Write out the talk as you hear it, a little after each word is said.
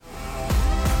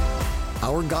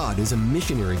Our God is a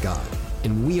missionary God,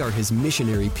 and we are His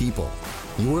missionary people.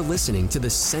 You're listening to The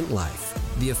Sent Life,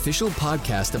 the official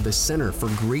podcast of the Center for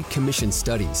Great Commission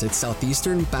Studies at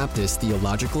Southeastern Baptist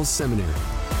Theological Seminary.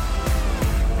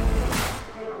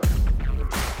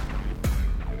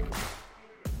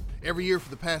 Every year for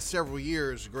the past several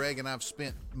years, Greg and I have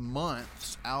spent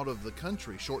months out of the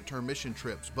country, short-term mission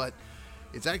trips, but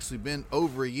it's actually been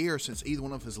over a year since either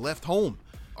one of us has left home.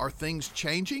 Are things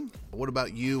changing? What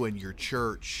about you and your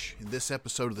church? In this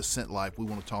episode of The Sent Life, we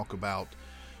want to talk about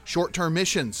short-term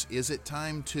missions. Is it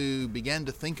time to begin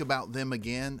to think about them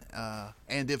again?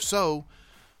 And if so,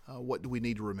 what do we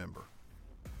need to remember?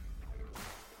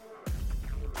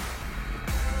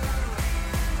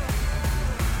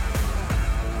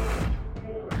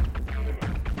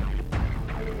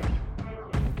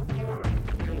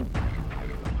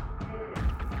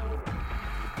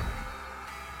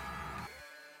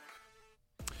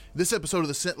 This episode of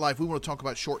The Sent Life, we want to talk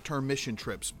about short-term mission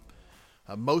trips.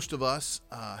 Most of us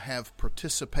have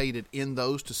participated in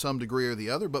those to some degree or the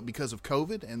other, but because of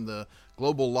COVID and the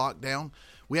global lockdown,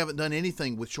 we haven't done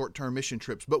anything with short-term mission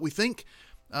trips. But we think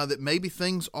that maybe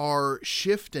things are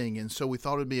shifting, and so we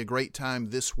thought it'd be a great time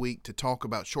this week to talk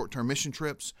about short-term mission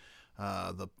trips,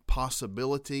 the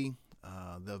possibility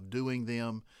of doing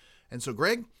them. And so,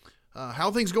 Greg, how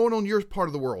are things going on your part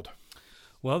of the world?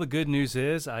 Well, the good news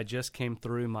is I just came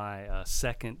through my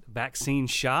second vaccine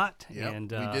shot. Yep,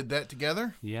 and we did that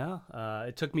together. Yeah,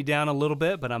 it took me down a little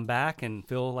bit, but I'm back and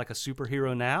feel like a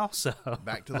superhero now. So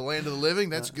back to the land of the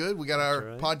living. That's good. We got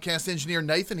our podcast engineer,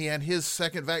 Nathan. He had his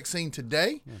second vaccine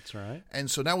today. That's right. And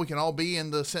so now we can all be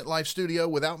in the Sent Life studio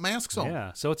without masks on.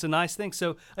 Yeah, so it's a nice thing.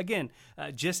 So again,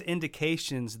 just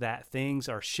indications that things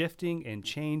are shifting and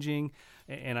changing.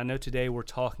 And I know today we're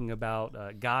talking about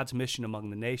God's mission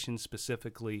among the nations,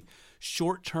 specifically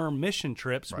short-term mission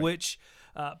trips, right, which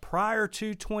prior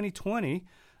to 2020,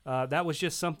 that was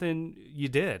just something you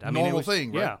did. Normal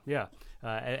thing, right? Yeah, yeah.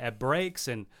 At breaks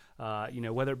and,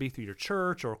 whether it be through your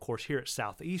church or, of course, here at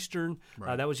Southeastern,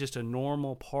 right, that was just a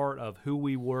normal part of who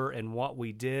we were and what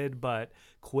we did. But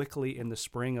quickly in the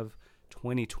spring of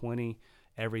 2020,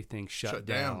 everything shut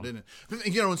down, didn't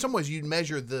it? You know, in some ways, you'd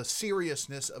measure the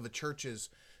seriousness of a church's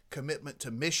commitment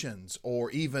to missions, or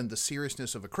even the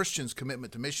seriousness of a Christian's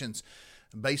commitment to missions,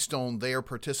 based on their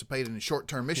participating in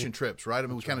short-term mission trips, right? I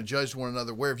mean, we kind of judged one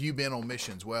another. Where have you been on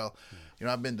missions? Well,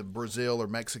 I've been to Brazil or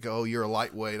Mexico. Oh, you're a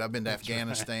lightweight. I've been to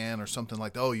Afghanistan or something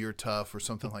like that. Oh, you're tough or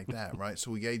something like that, right?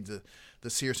 So we gauge the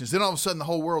seriousness. Then all of a sudden, the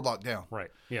whole world locked down. Right,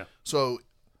 yeah. So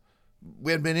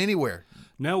we hadn't been anywhere.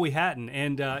 No, we hadn't.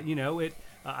 And,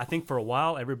 I think for a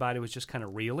while, everybody was just kind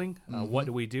of reeling. What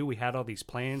do we do? We had all these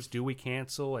plans. Do we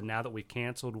cancel? And now that we've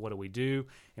canceled, what do we do?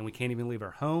 And we can't even leave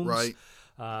our homes.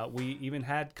 Right. We even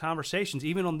had conversations,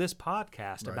 even on this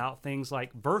podcast, right, about things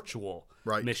like virtual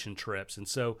mission trips. And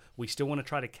so we still want to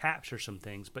try to capture some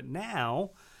things. But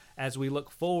now, as we look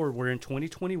forward, we're in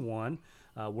 2021.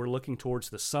 We're looking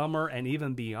towards the summer and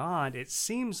even beyond. It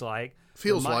seems like...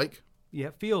 Yeah,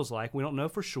 it feels like. We don't know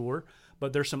for sure,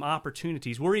 but there's some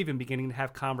opportunities. We're even beginning to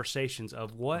have conversations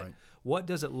of what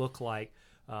does it look like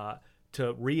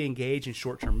to re-engage in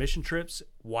short-term mission trips?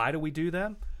 Why do we do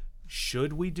them?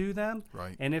 Should we do them?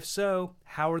 Right. And if so,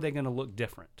 how are they going to look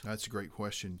different? That's a great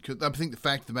question. 'Cause I think the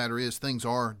fact of the matter is things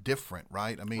are different,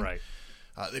 right? I mean, right.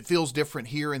 It feels different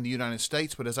here in the United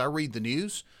States, but as I read the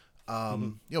news,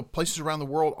 places around the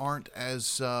world aren't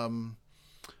as...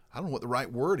 I don't know what the right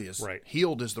word is. Right.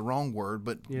 Healed is the wrong word,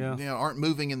 but aren't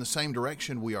moving in the same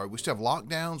direction we are. We still have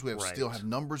lockdowns. We still have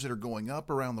numbers that are going up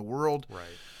around the world. Right.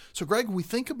 So, Greg, when we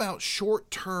think about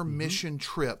short-term mission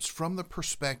trips from the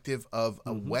perspective of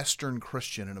a Western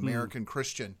Christian, an American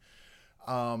Christian,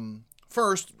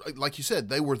 first, like you said,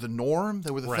 they were the norm.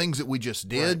 They were the things that we just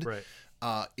did. Right.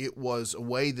 It was a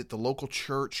way that the local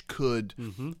church could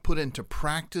put into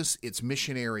practice its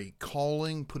missionary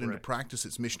calling, put into practice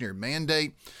its missionary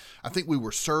mandate. I think we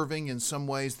were serving in some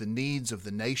ways the needs of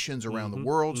the nations around the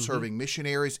world, serving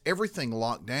missionaries, everything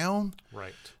locked down.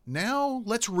 Right. Now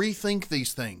let's rethink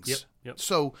these things. Yep.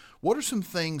 So what are some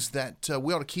things that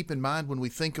we ought to keep in mind when we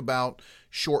think about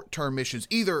short-term missions,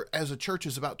 either as a church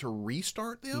is about to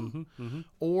restart them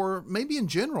or maybe in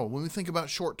general when we think about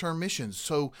short-term missions?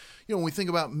 So, when we think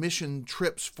about mission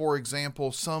trips, for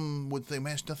example, some would think,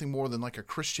 man, it's nothing more than like a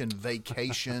Christian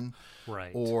vacation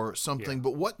or something.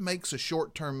 But what makes a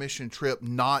short-term mission trip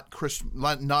not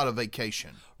a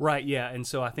vacation? Right, yeah. And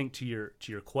so I think to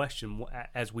your question,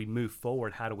 as we move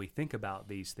forward, how do we think about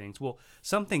these things? Well,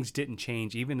 some things didn't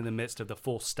change even in the midst of the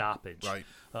full stoppage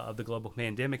of the global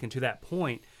pandemic. And to that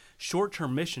point,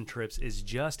 short-term mission trips is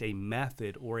just a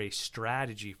method or a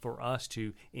strategy for us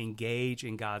to engage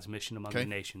in God's mission among the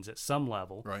nations at some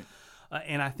level. Right.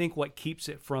 And I think what keeps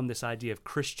it from this idea of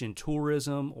Christian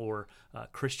tourism or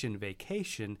Christian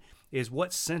vacation is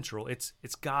what's central. It's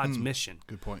God's mission.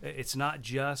 Good point. It's not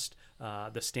just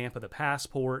the stamp of the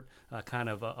passport, kind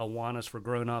of Awanas for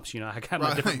grown-ups. I got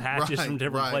my different patches from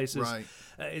different places. Right.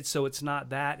 So it's not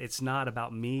that. It's not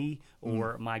about me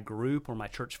or my group or my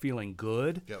church feeling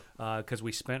good because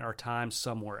we spent our time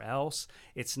somewhere else.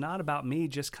 It's not about me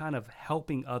just kind of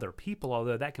helping other people,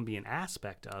 although that can be an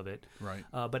aspect of it. Right.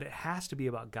 But it has to be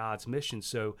about God's mission.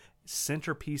 So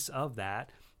centerpiece of that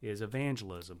is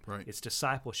evangelism. Right. It's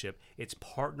discipleship. It's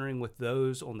partnering with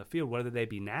those on the field, whether they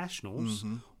be nationals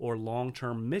or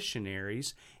long-term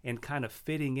missionaries, and kind of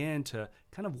fitting into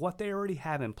kind of what they already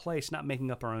have in place, not making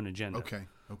up our own agenda. Okay.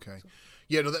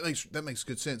 Yeah, no, that makes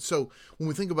good sense. So when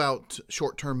we think about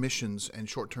short-term missions and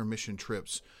short-term mission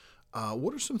trips,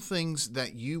 what are some things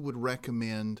that you would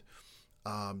recommend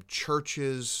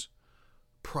churches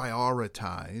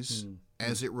prioritize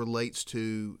as it relates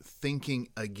to thinking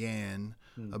again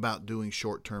about doing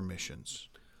short-term missions?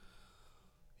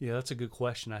 Yeah, that's a good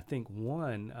question. I think,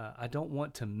 one, I don't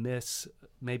want to miss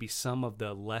maybe some of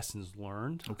the lessons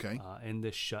learned in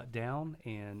this shutdown.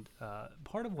 And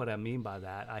part of what I mean by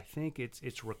that, I think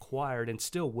it's required and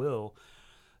still will.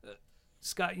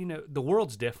 Scott, the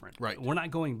world's different. Right. We're not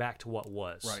going back to what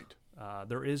was. Right.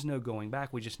 There is no going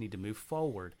back. We just need to move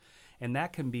forward. And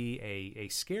that can be a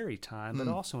scary time, but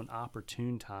also an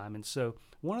opportune time. And so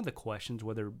one of the questions,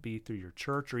 whether it be through your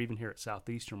church or even here at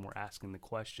Southeastern, we're asking the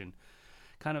question,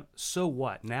 kind of, so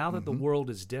what? Now that the world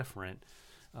is different,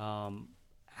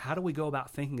 how do we go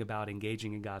about thinking about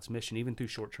engaging in God's mission, even through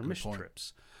short-term mission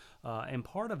trips? And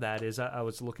part of that is I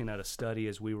was looking at a study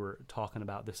as we were talking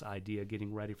about this idea,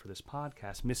 getting ready for this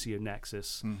podcast. Missio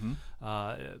Nexus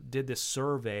did this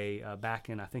survey back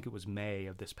in, I think it was May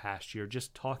of this past year,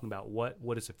 just talking about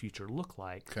what does the future look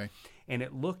like. Okay. And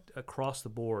it looked across the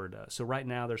board. So right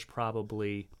now there's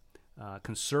probably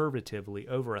conservatively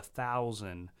over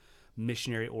 1,000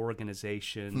 missionary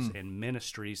organizations and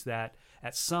ministries that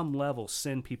at some level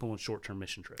send people on short-term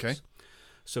mission trips. Okay.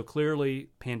 So clearly,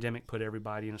 pandemic put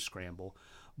everybody in a scramble.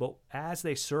 But as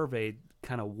they surveyed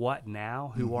kind of what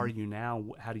now, who are you now,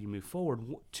 how do you move forward,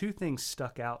 two things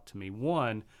stuck out to me.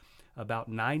 One, about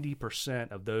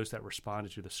 90% of those that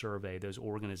responded to the survey, those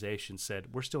organizations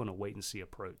said, we're still in a wait-and-see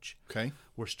approach. Okay.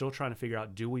 We're still trying to figure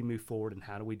out, do we move forward, and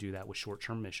how do we do that with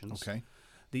short-term missions? Okay.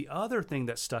 The other thing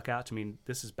that stuck out to me, and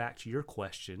this is back to your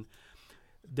question,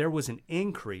 there was an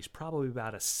increase, probably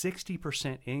about a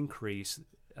 60% increase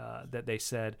that they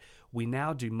said we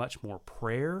now do much more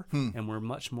prayer and we're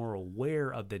much more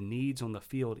aware of the needs on the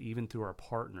field even through our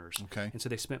partners. Okay. And so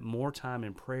they spent more time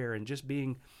in prayer and just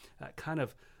being kind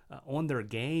of on their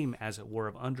game, as it were,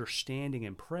 of understanding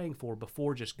and praying for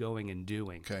before just going and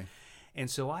doing. Okay. And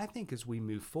so I think as we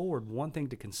move forward, one thing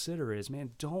to consider is,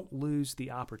 man, don't lose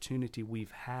the opportunity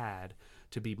we've had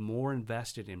to be more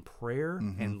invested in prayer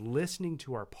and listening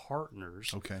to our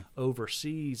partners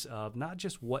overseas of not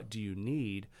just what do you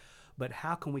need, but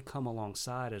how can we come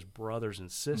alongside as brothers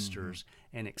and sisters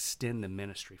and extend the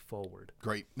ministry forward.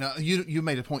 Great. Now, you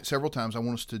made a point several times. I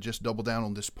want us to just double down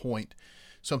on this point,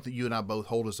 something you and I both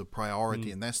hold as a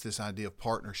priority, and that's this idea of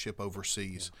partnership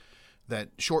overseas, that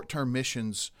short-term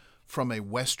missions from a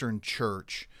Western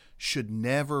church should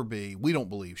never be, we don't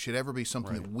believe, should ever be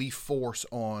something that we force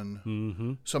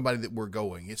on somebody that we're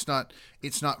going. It's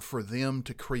not for them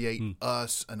to create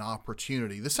us an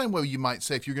opportunity. The same way you might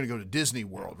say if you're going to go to Disney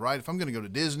World, right? If I'm going to go to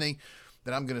Disney,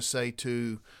 then I'm going to say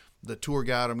to the tour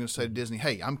guide, I'm going to say to Disney,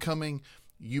 hey, I'm coming.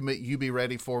 You be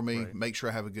ready for me. Right. Make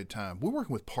sure I have a good time. We're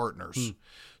working with partners.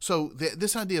 So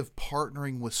this idea of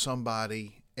partnering with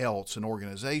somebody else, an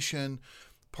organization,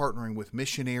 partnering with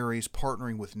missionaries,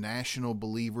 partnering with national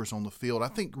believers on the field, I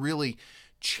think really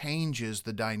changes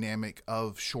the dynamic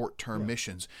of short-term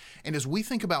missions. And as we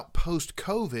think about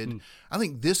post-COVID, I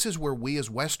think this is where we as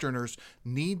Westerners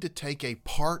need to take a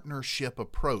partnership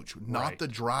approach, not the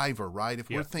driver, right? If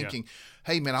we're thinking,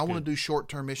 hey, man, I want to do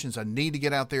short-term missions. I need to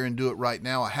get out there and do it right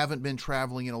now. I haven't been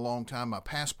traveling in a long time. My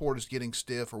passport is getting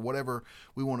stiff or whatever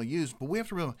we want to use. But we have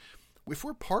to remember, if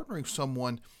we're partnering with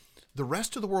someone, the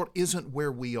rest of the world isn't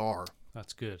where we are.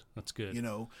 That's good. That's good. You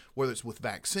know, whether it's with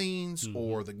vaccines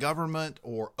or the government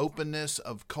or openness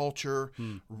of culture,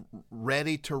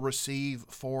 ready to receive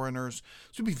foreigners.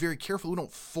 So be very careful. We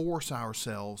don't force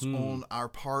ourselves on our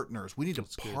partners. We need to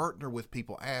partner with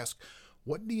people. Ask,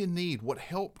 what do you need? What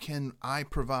help can I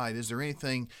provide? Is there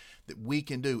anything that we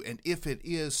can do? And if it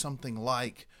is something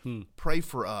like pray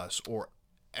for us or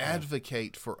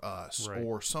advocate for us Right.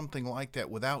 or something like that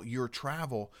without your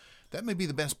travel, that may be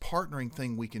the best partnering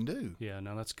thing we can do. Yeah,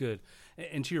 no, that's good.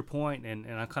 And to your point, and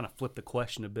I kind of flip the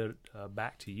question a bit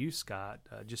back to you, Scott,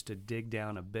 just to dig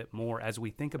down a bit more as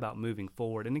we think about moving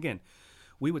forward. And again,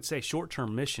 we would say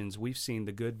short-term missions, we've seen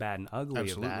the good, bad, and ugly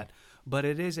Absolutely. of that, but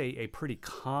it is a pretty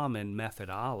common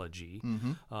methodology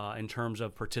in terms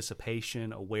of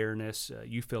participation, awareness,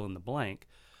 you fill in the blank.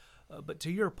 But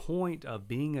to your point of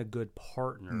being a good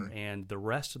partner and the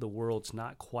rest of the world's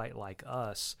not quite like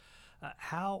us,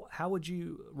 how would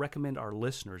you recommend our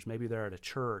listeners, maybe they're at a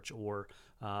church or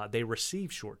they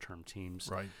receive short-term teams,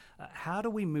 Right. How do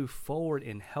we move forward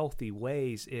in healthy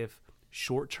ways if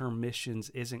short-term missions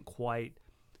isn't quite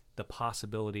the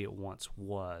possibility it once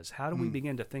was? How do we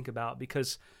begin to think about,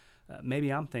 because maybe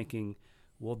I'm thinking,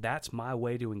 well, that's my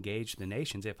way to engage the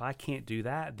nations. If I can't do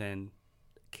that, then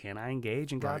can I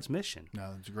engage in God's mission?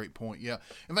 No, that's a great point. Yeah.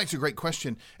 In fact, it's a great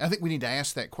question. And I think we need to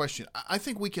ask that question. I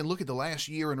think we can look at the last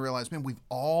year and realize, man, we've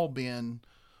all been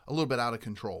a little bit out of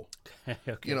control.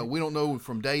 Okay. You know, we don't know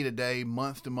from day to day,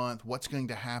 month to month, what's going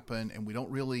to happen, and we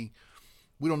don't really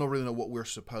know what we're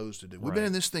supposed to do. We've been Right.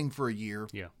 in this thing for a year.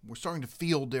 Yeah. We're starting to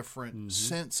feel different,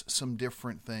 sense some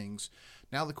different things.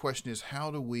 Now the question is,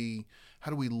 how do we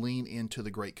lean into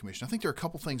the Great Commission? I think there are a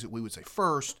couple things that we would say.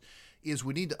 First is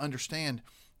we need to understand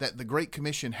that the Great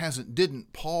Commission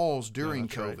didn't pause during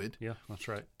That's right. COVID. Yeah, that's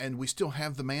right. And we still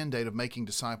have the mandate of making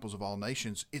disciples of all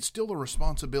nations. It's still the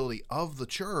responsibility of the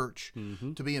church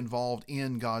to be involved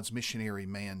in God's missionary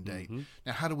mandate.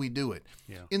 Now, how do we do it?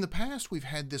 Yeah. In the past, we've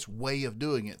had this way of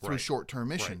doing it through Right. short-term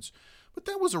missions. But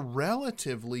that was a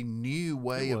relatively new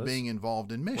way It of was. being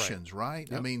involved in missions, right?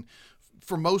 I Yep. mean,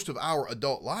 for most of our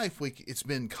adult life, it's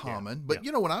been common. But Yeah.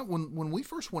 you know, when we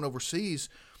first went overseas,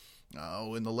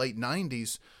 in the late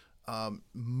 90s,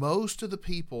 most of the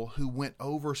people who went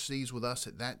overseas with us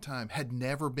at that time had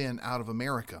never been out of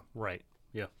America. Right.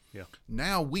 Yeah. Yeah.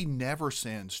 Now we never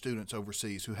send students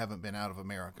overseas who haven't been out of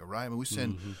America, right? I mean, we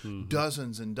send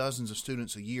dozens and dozens of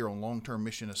students a year on long-term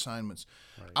mission assignments.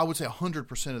 Right. I would say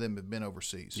 100% of them have been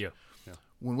overseas. Yeah. Yeah.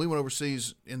 When we went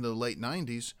overseas in the late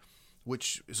 90s,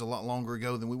 which is a lot longer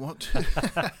ago than we want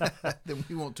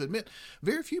to admit,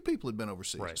 very few people had been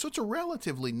overseas. Right. So it's a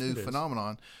relatively new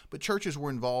phenomenon, but churches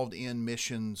were involved in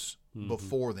missions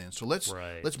before then. So let's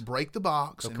break the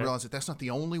box and realize that that's not the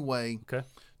only way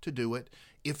to do it.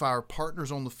 If our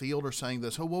partners on the field are saying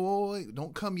this, whoa,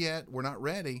 don't come yet, we're not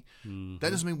ready,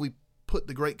 that doesn't mean we put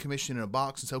the Great Commission in a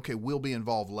box and say, okay, we'll be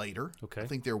involved later. Okay. I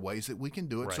think there are ways that we can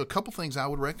do it. Right. So a couple things I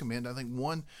would recommend. I think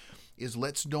one is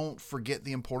let's don't forget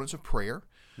the importance of prayer.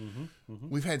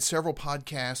 We've had several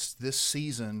podcasts this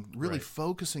season really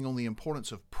focusing on the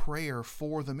importance of prayer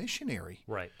for the missionary.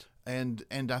 Right. And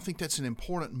I think that's an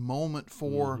important moment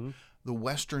for the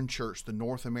Western church, the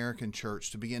North American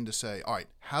church, to begin to say, all right,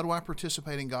 how do I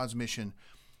participate in God's mission?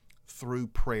 Through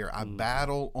prayer. I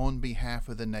battle on behalf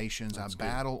of the nations. I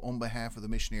battle on behalf of the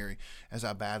missionary as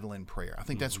I battle in prayer. I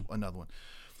think that's another one.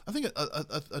 I think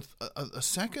a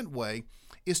second way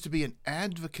is to be an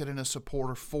advocate and a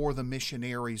supporter for the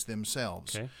missionaries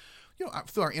themselves. Okay. You know,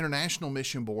 through our International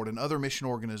Mission Board and other mission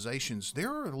organizations,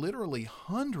 there are literally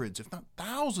hundreds, if not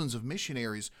thousands, of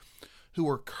missionaries who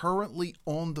are currently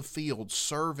on the field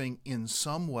serving in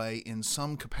some way, in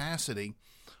some capacity,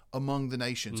 among the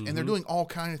nations. And they're doing all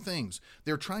kinds of things.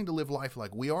 They're trying to live life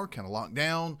like we are, kind of locked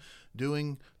down,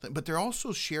 but they're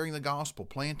also sharing the gospel,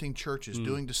 planting churches,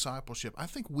 doing discipleship. I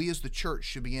think we as the church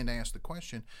should begin to ask the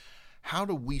question, how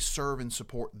do we serve and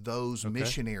support those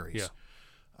missionaries?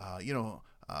 Yeah.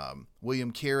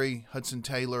 William Carey, Hudson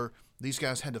Taylor, these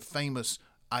guys had a famous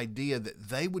idea that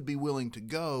they would be willing to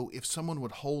go if someone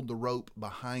would hold the rope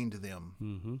behind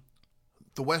them.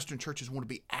 The Western churches want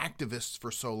to be activists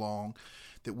for so long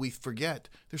that we forget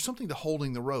there's something to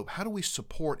holding the rope. How do we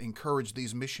support, encourage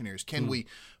these missionaries? Can we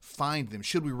find them?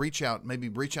 Should we reach out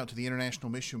to the International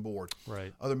Mission Board,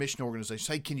 other mission organizations?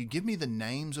 Hey, can you give me the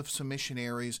names of some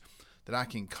missionaries that I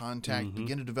can contact,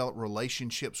 begin to develop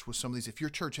relationships with some of these? If your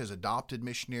church has adopted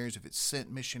missionaries, if it's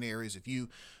sent missionaries, if you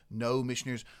know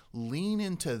missionaries, lean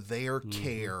into their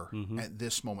care at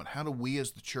this moment. How do we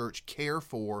as the church care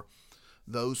for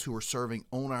those who are serving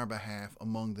on our behalf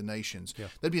among the nations?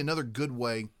 That'd be another good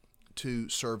way to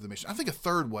serve the mission. I think a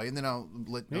third way, and then I'll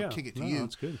kick it to you.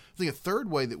 That's good. I think a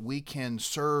third way that we can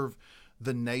serve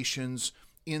the nations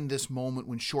in this moment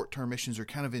when short-term missions are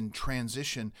kind of in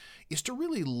transition is to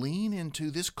really lean into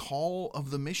this call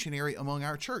of the missionary among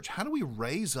our church. How do we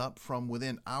raise up from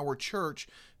within our church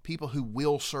people who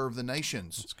will serve the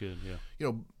nations? That's good, yeah. You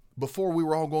know, before we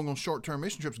were all going on short-term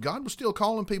mission trips, God was still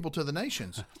calling people to the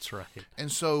nations. That's right.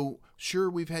 And so, sure,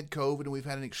 we've had COVID and we've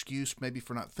had an excuse maybe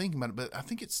for not thinking about it, but I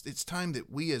think it's time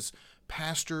that we as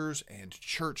pastors and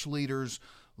church leaders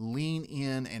lean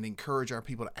in and encourage our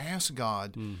people to ask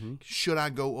God, should I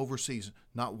go overseas?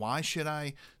 Not why should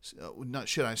I, not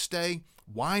should I stay?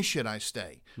 Why should I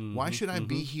stay? Why should I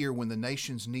be here when the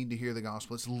nations need to hear the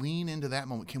gospel? Let's lean into that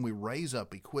moment. Can we raise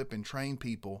up, equip, and train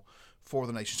people for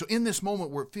the nation? So in this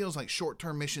moment where it feels like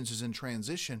short-term missions is in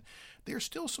transition, there's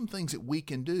still some things that we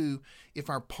can do if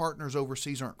our partners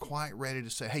overseas aren't quite ready to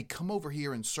say, hey, come over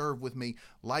here and serve with me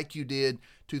like you did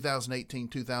 2018,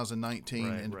 2019,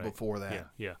 and before that.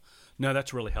 Yeah. No,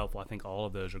 that's really helpful. I think all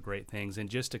of those are great things. And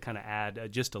just to kind of add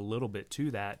just a little bit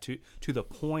to that, to the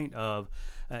point of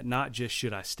not just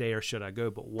should I stay or should I go,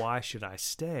 but why should I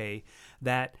stay,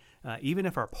 that even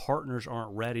if our partners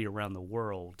aren't ready around the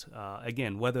world,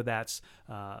 again, whether that's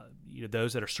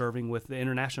those that are serving with the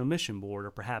International Mission Board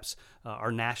or perhaps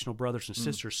our national brothers and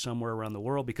sisters somewhere around the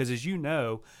world, because as you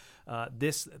know,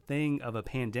 this thing of a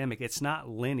pandemic, it's not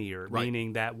linear,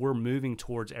 meaning that we're moving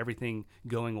towards everything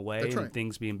going away and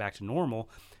things being back to normal.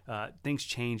 Things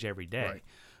change every day.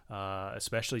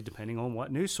 Especially depending on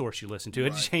what news source you listen to.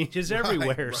 It changes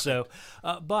everywhere. So,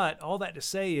 but all that to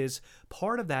say is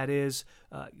part of that is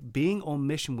being on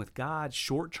mission with God.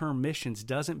 Short-term missions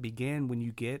doesn't begin when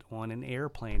you get on an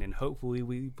airplane, and hopefully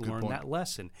we've learned that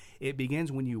lesson. It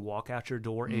begins when you walk out your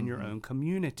door in your own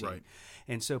community.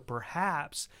 And so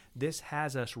perhaps this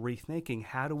has us rethinking,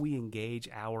 how do we engage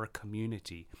our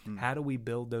community? How do we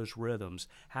build those rhythms?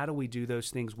 How do we do those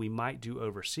things we might do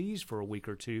overseas for a week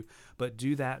or two, but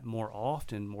do that more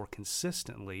often, more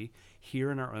consistently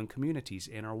here in our own communities,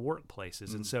 in our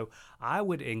workplaces? And so I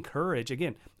would encourage,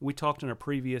 again, we talked in a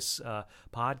previous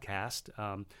podcast,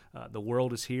 The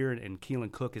World is Here, and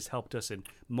Keelan Cook has helped us in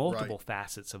multiple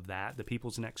facets of that, the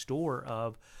people's next door,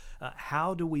 of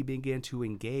how do we begin to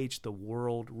engage the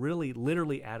world really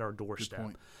literally at our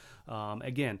doorstep?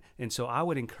 Again, and so I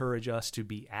would encourage us to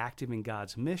be active in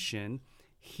God's mission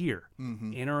here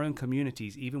in our own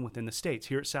communities, even within the states,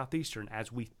 here at Southeastern,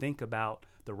 as we think about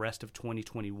the rest of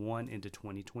 2021 into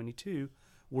 2022.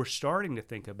 We're starting to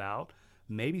think about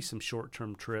maybe some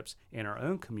short-term trips in our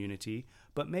own community,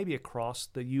 but maybe across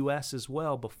the U.S. as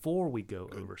well before we go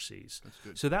overseas. That's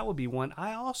good. So that would be one.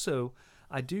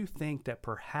 I do think that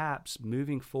perhaps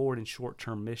moving forward in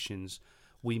short-term missions,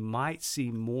 we might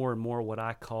see more and more what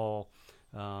I call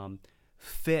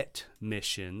fit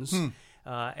missions.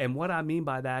 And what I mean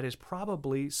by that is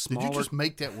probably smaller. Did you just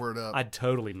make that word up? I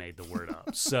totally made the word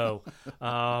up. So,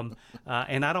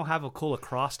 and I don't have a cool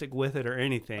acrostic with it or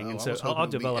anything. And so I'll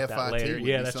develop that later.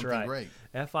 Yeah, that's right. Great.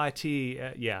 FIT,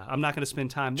 I'm not going to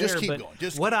spend time there. Just keep but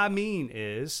going. What I mean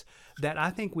is that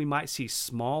I think we might see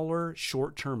smaller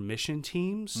short-term mission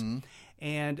teams.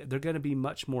 And they're going to be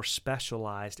much more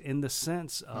specialized in the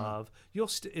sense of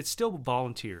it's still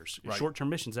volunteers. Short-term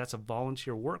missions, that's a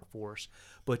volunteer workforce,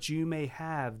 but you may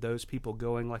have those people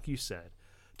going, like you said,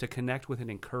 to connect with and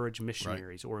encourage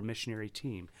missionaries or a missionary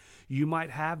team. You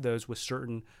might have those with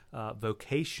certain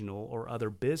vocational or other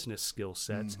business skill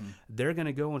sets. They're going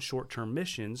to go on short-term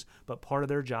missions, but part of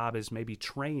their job is maybe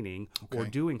training or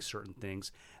doing certain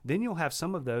things. Then you'll have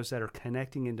some of those that are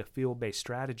connecting into field-based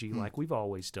strategy like we've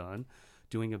always done,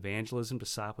 doing evangelism,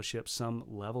 discipleship, some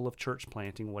level of church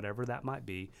planting, whatever that might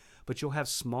be. But you'll have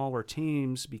smaller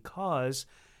teams because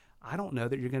I don't know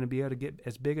that you're going to be able to get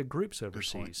as big a groups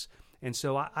overseas. And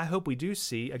so I hope we do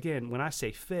see, again, when I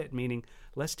say fit, meaning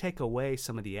let's take away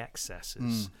some of the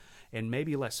excesses and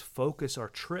maybe let's focus our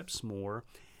trips more,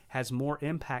 has more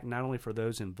impact not only for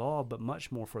those involved, but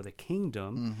much more for the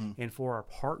kingdom and for our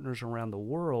partners around the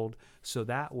world. So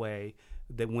that way,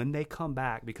 that when they come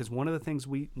back, because one of the things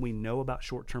we know about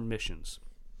short-term missions,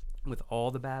 with all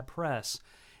the bad press,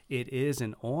 it is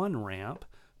an on-ramp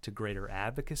to greater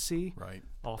advocacy,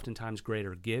 oftentimes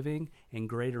greater giving, and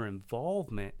greater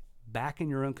involvement back in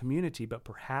your own community. But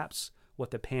perhaps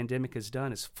what the pandemic has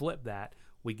done is flip that.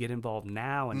 We get involved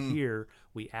now and here.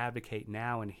 We advocate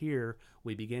now and here.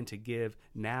 We begin to give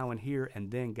now and here.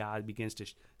 And then God begins to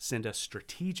send us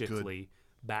strategically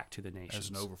back to the nations. As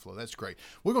an overflow. That's great.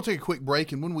 We're going to take a quick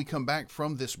break, and when we come back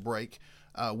from this break,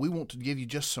 we want to give you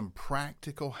just some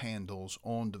practical handles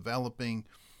on developing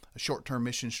a short-term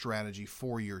mission strategy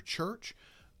for your church,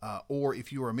 or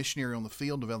if you are a missionary on the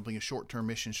field, developing a short-term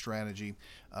mission strategy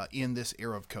in this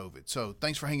era of COVID. So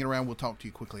thanks for hanging around. We'll talk to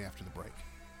you quickly after the break.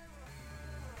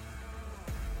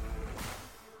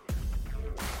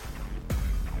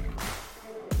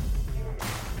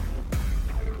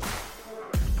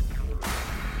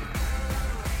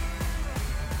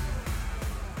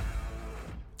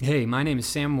 Hey, my name is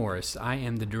Sam Morris. I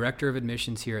am the Director of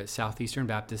Admissions here at Southeastern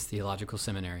Baptist Theological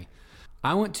Seminary.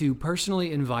 I want to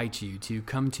personally invite you to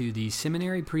come to the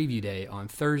Seminary Preview Day on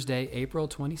Thursday, April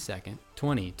 22nd,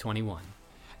 2021.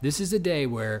 This is a day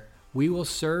where we will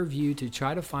serve you to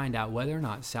try to find out whether or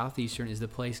not Southeastern is the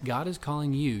place God is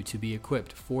calling you to be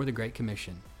equipped for the Great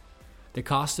Commission. The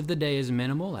cost of the day is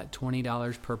minimal at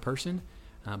 $20 per person,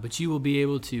 but you will be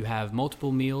able to have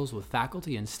multiple meals with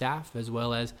faculty and staff, as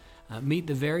well as meet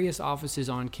the various offices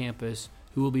on campus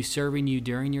who will be serving you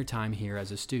during your time here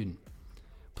as a student.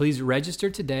 Please register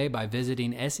today by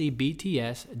visiting sebts.edu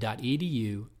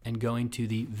and going to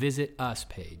the Visit Us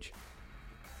page.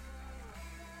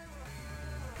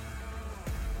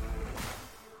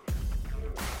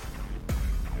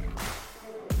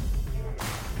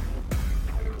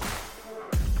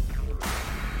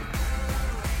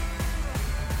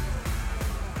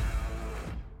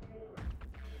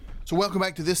 So welcome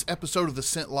back to this episode of The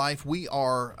Sent Life. We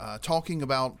are talking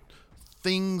about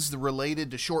things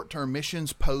related to short-term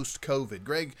missions post-COVID.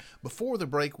 Greg, before the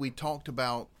break, we talked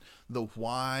about the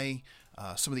why,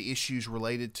 some of the issues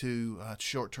related to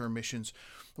short-term missions.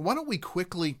 Why don't we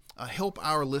quickly help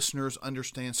our listeners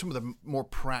understand some of the more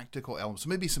practical elements? So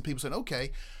maybe some people saying,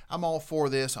 okay, I'm all for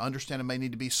this. I understand I may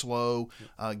need to be slow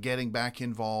getting back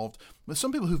involved. But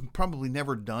some people who've probably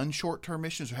never done short-term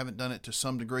missions or haven't done it to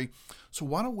some degree. So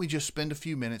why don't we just spend a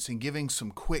few minutes in giving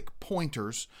some quick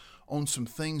pointers on some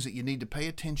things that you need to pay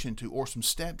attention to or some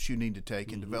steps you need to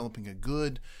take in developing a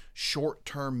good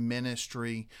short-term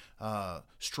ministry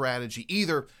strategy,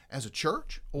 either as a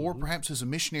church or perhaps as a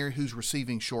missionary who's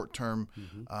receiving short-term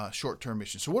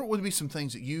missions. So what would be some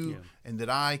things that you and that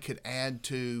I could add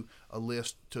to a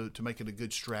list to make it a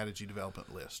good strategy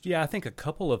development list? Yeah, I think a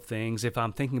couple of things if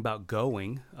I'm thinking about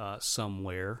going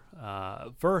somewhere.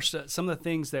 First, some of the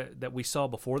things that we saw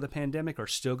before the pandemic are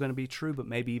still going to be true, but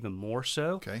maybe even more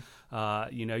so. Okay.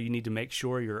 You need to make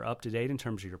sure you're up to date in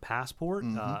terms of your passport,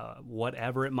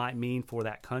 whatever it might mean for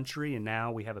that country. And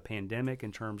now we have a pandemic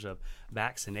in terms of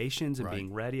vaccinations and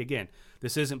being ready. Again,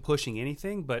 this isn't pushing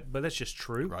anything, but that's just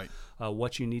true. Right.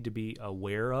 What you need to be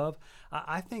aware of.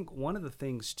 I think one of the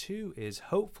things too is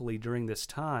hopefully during this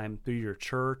time through your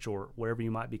church or wherever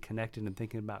you might be connected and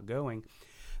thinking about going,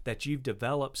 that you've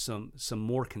developed some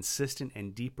more consistent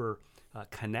and deeper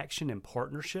connection and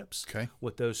partnerships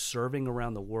with those serving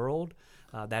around the world.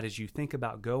 That as you think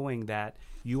about going, that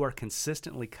you are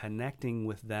consistently connecting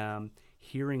with them,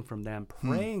 hearing from them,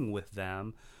 praying with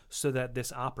them, so that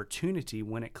this opportunity,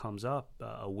 when it comes up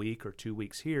a week or 2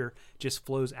 weeks here, just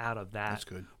flows out of that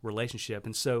relationship.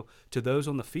 And so to those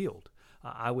on the field,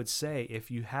 I would say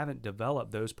if you haven't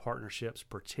developed those partnerships,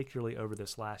 particularly over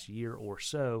this last year or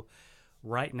so,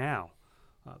 right now,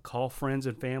 call friends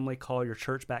and family, call your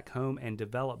church back home and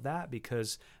develop that,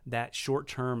 because that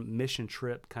short-term mission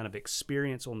trip kind of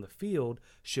experience on the field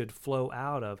should flow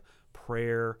out of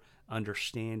prayer,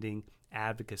 understanding,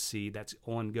 advocacy that's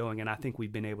ongoing, and I think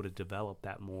we've been able to develop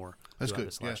that more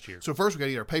this last year. So first we got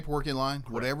to get our paperwork in line,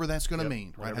 whatever that's going to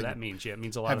mean. Whatever that means. Yeah, it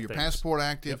means a lot of things. Have your passport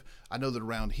active. I know that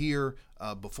around here,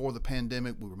 before the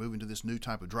pandemic, we were moving to this new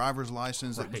type of driver's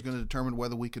license that was going to determine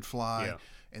whether we could fly. Yeah.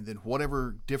 And then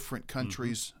whatever different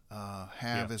countries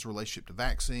have as a relationship to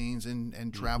vaccines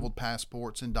and traveled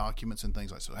passports and documents and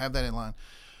things like that. So have that in line.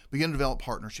 Begin to develop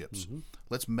partnerships.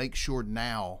 Let's make sure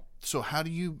now. So how do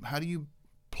you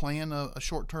plan a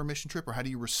short-term mission trip, or how do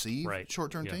you receive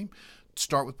short-term team?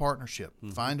 Start with partnership.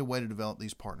 Find a way to develop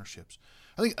these partnerships.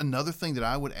 I think another thing that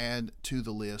I would add to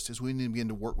the list is we need to begin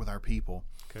to work with our people.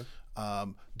 Okay.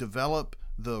 Develop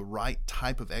the right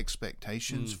type of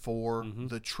expectations for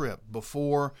the trip.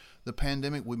 Before the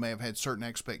pandemic, we may have had certain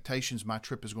expectations. My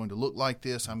trip is going to look like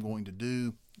this. I'm going to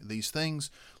do these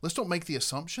things. Let's don't make the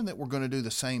assumption that we're going to do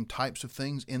the same types of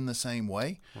things in the same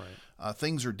way. Right.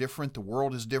 Things are different. The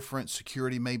world is different.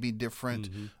 Security may be different.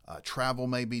 Travel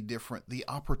may be different. The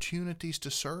opportunities to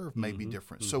serve may be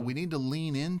different. So we need to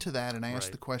lean into that and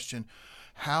ask the question,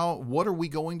 what are we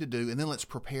going to do? And then let's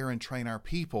prepare and train our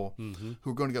people who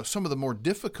are going to go. Some of the more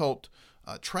difficult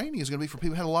training is going to be for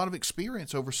people who had a lot of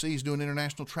experience overseas doing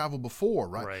international travel before,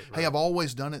 right? Hey, I've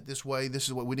always done it this way. This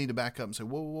is what we need to back up and say,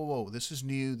 whoa, this is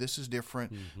new. This is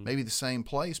different. Maybe the same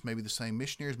place, maybe the same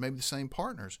missionaries, maybe the same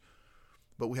partners,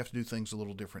 but we have to do things a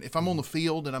little different. If I'm on the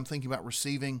field and I'm thinking about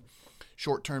receiving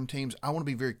short-term teams, I want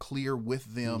to be very clear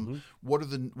with them. What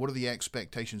are the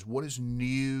expectations? What is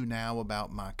new now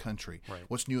about my country? Right.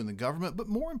 What's new in the government? But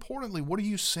more importantly, what are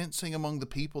you sensing among the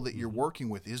people that you're working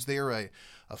with? Is there a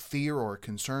fear or a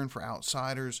concern for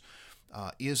outsiders?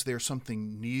 Is there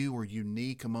something new or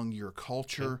unique among your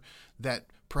culture that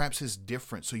perhaps is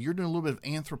different. So you're doing a little bit of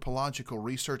anthropological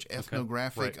research,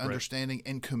 ethnographic understanding,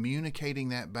 and communicating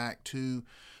that back to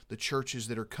the churches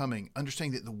that are coming,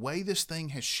 understanding that the way this thing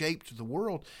has shaped the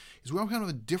world is we all kind of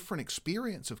a different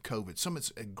experience of COVID. Some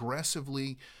it's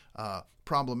aggressively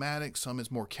problematic, some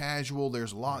is more casual,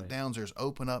 there's lockdowns, there's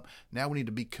open up. Now we need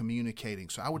to be communicating.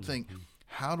 So I would think,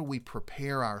 how do we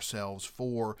prepare ourselves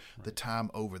for the time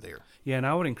over there? Yeah, and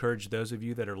I would encourage those of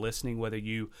you that are listening, whether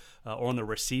you are on the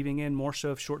receiving end more so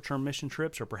of short-term mission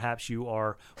trips, or perhaps you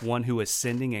are one who is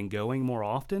sending and going more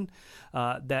often,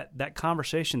 that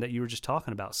conversation that you were just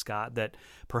talking about, Scott, that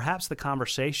perhaps the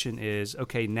conversation is,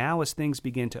 okay, now as things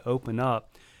begin to open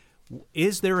up,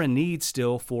 is there a need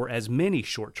still for as many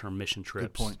short-term mission trips?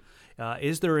 Good point.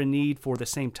 Is there a need for the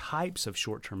same types of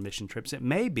short-term mission trips? It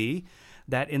may be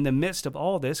that in the midst of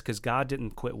all this, because God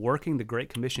didn't quit working, the Great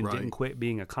Commission didn't quit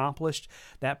being accomplished,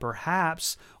 that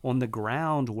perhaps on the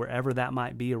ground, wherever that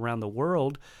might be around the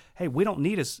world, hey, we don't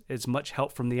need as much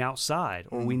help from the outside,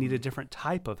 or we need a different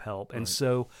type of help. And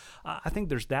so I think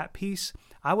there's that piece.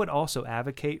 I would also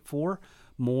advocate for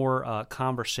more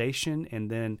conversation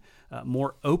and then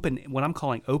more open, what I'm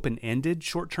calling open-ended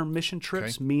short-term mission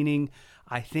trips, meaning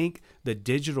I think the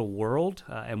digital world,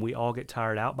 and we all get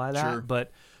tired out by that,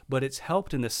 but it's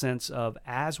helped in the sense of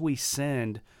as we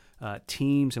send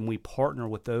teams and we partner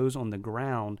with those on the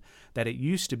ground, that it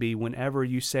used to be whenever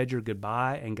you said your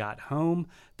goodbye and got home,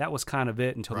 that was kind of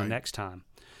it until the next time.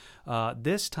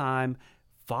 This time,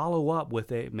 follow up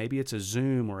with maybe it's a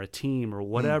Zoom or a Team or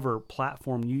whatever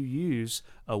platform you use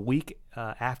a week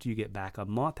after you get back, a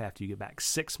month after you get back,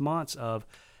 6 months of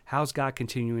how's God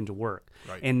continuing to work?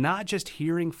 And not just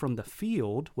hearing from the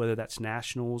field, whether that's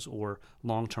nationals or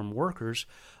long-term workers,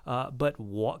 but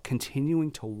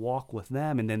continuing to walk with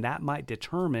them. And then that might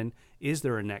determine, is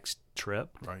there a next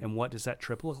trip? And what does that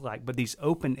trip look like? But these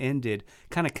open-ended,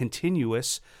 kind of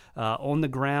continuous, on the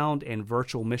ground and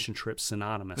virtual mission trips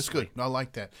synonymously. That's good. I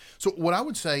like that. So what I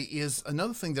would say is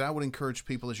another thing that I would encourage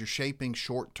people as you're shaping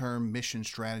short-term mission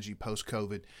strategy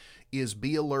post-COVID is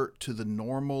be alert to the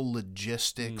normal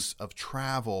logistics of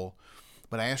travel,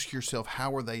 but ask yourself,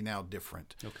 how are they now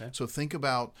different? So think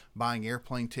about buying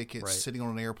airplane tickets, sitting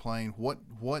on an airplane.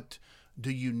 What do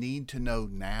you need to know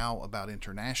now about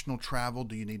international travel?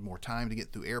 Do you need more time to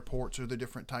get through airports? Are there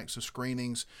different types of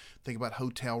screenings? Think about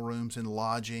hotel rooms and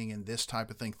lodging and this type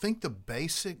of thing. Think the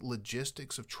basic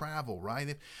logistics of travel, right?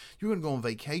 If you're going to go on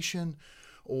vacation,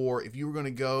 or if you were going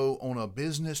to go on a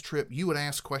business trip, you would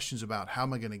ask questions about how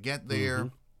am I going to get there?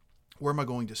 Where am I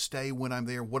going to stay when I'm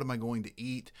there? What am I going to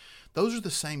eat? Those are the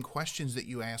same questions that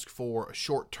you ask for a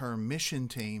short-term mission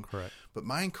team. But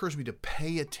my encouragement to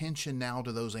pay attention now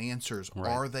to those answers.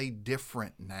 Are they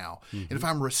different now? And if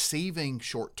I'm receiving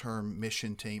short-term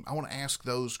mission team, I want to ask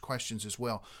those questions as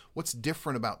well. What's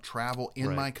different about travel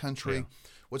in my country?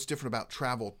 What's different about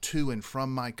travel to and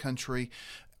from my country?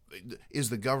 Is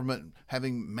the government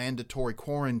having mandatory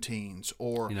quarantines,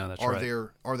 or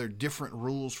are there different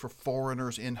rules for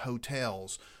foreigners in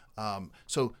hotels?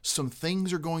 So some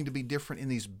things are going to be different in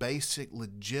these basic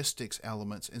logistics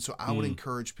elements, and so I would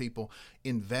encourage people,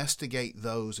 investigate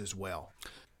those as well.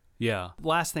 Yeah.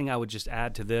 Last thing I would just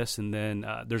add to this, and then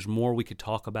there's more we could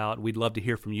talk about. We'd love to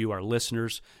hear from you, our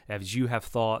listeners, as you have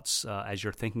thoughts as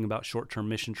you're thinking about short-term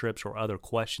mission trips or other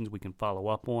questions we can follow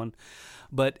up on.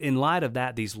 But in light of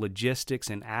that, these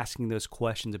logistics and asking those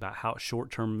questions about how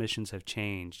short-term missions have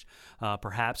changed,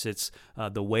 perhaps it's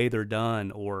the way they're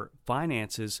done or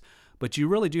finances, but you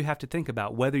really do have to think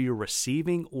about whether you're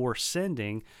receiving or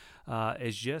sending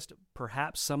is just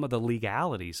perhaps some of the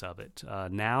legalities of it.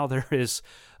 Now there's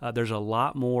a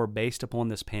lot more based upon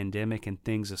this pandemic and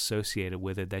things associated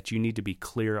with it that you need to be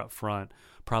clear up front,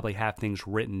 probably have things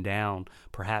written down,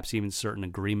 perhaps even certain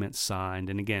agreements signed.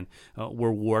 And again,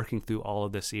 we're working through all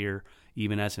of this here,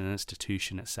 even as an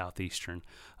institution at Southeastern.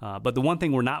 But the one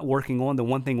thing we're not working on, the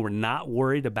one thing we're not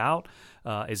worried about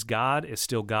is God is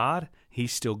still God.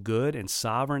 He's still good and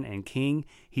sovereign and king.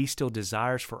 He still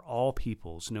desires for all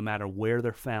peoples, no matter where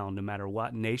they're found, no matter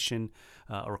what nation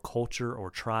or culture or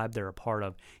tribe they're a part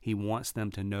of. He wants them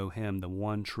to know him, the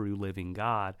one true living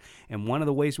God. And one of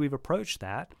the ways we've approached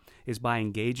that is by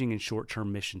engaging in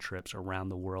short-term mission trips around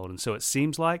the world. And so it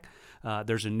seems like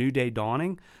there's a new day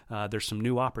dawning. There's some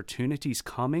new opportunities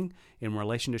coming in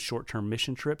relation to short-term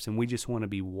mission trips, and we just want to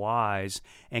be wise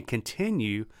and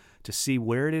continue to see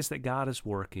where it is that God is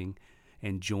working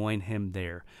and join him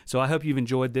there. So I hope you've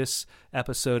enjoyed this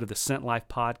episode of the Sent Life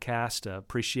podcast.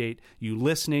 Appreciate you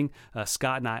listening.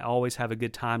 Scott and I always have a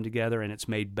good time together, and it's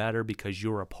made better because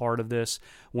you're a part of this.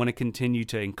 Want to continue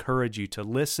to encourage you to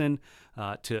listen,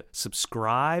 to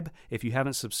subscribe if you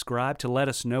haven't subscribed, to let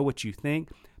us know what you think.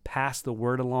 Pass the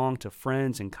word along to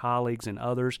friends and colleagues and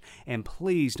others, and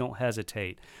please don't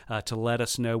hesitate to let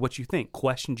us know what you think,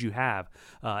 questions you have,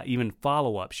 even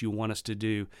follow-ups you want us to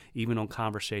do, even on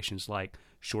conversations like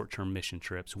short-term mission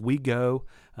trips. We go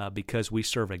because we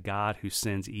serve a God who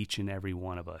sends each and every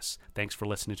one of us. Thanks for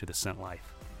listening to The Sent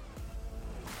Life.